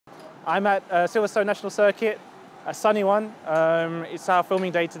I'm at Silverstone National Circuit, a sunny one. It's our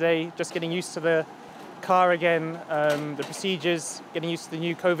filming day today, just getting used to the car again, the procedures, getting used to the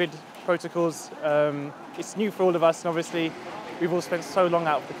new COVID protocols. It's new for all of us, and obviously we've all spent so long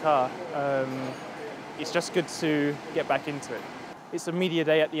out of the car. It's just good to get back into it. It's a media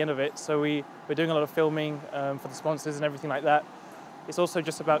day at the end of it, so we're doing a lot of filming for the sponsors and everything like that. It's also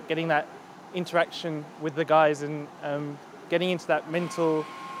just about getting that interaction with the guys and getting into that mental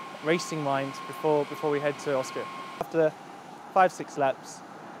racing mind before we head to Oscar. After 5-6 laps,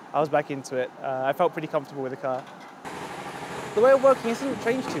 I was back into it. I felt pretty comfortable with the car. The way of working hasn't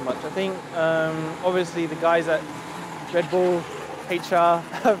changed too much. I think obviously the guys at Red Bull, HR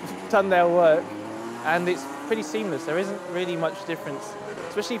have done their work, and it's pretty seamless. There isn't really much difference,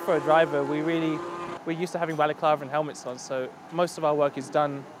 especially for a driver. We're used to having balaclava and helmets on, so most of our work is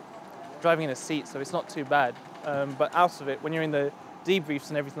done driving in a seat, so it's not too bad. But out of it, when you're in the debriefs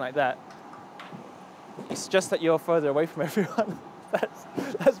and everything like that, it's just that you're further away from everyone.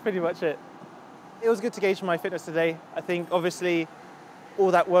 That's pretty much it. It was good to gauge my fitness today. I think obviously all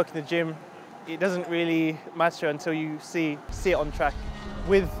that work in the gym, it doesn't really matter until you see it on track.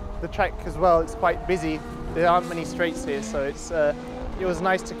 With the track as well, it's quite busy. There aren't many straights here, so it was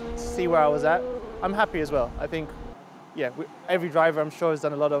nice to see where I was at. I'm happy as well. I think, yeah, every driver I'm sure has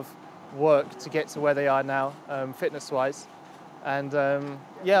done a lot of work to get to where they are now, fitness-wise. And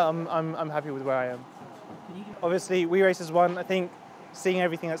yeah, I'm happy with where I am. Obviously, We Race has won. I think seeing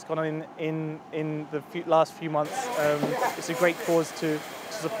everything that's gone on in the last few months, it's a great cause to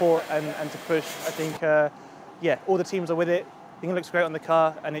support and to push. I think, yeah, all the teams are with it. I think it looks great on the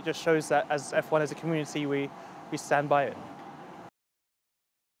car, and it just shows that as F1 as a community, we stand by it.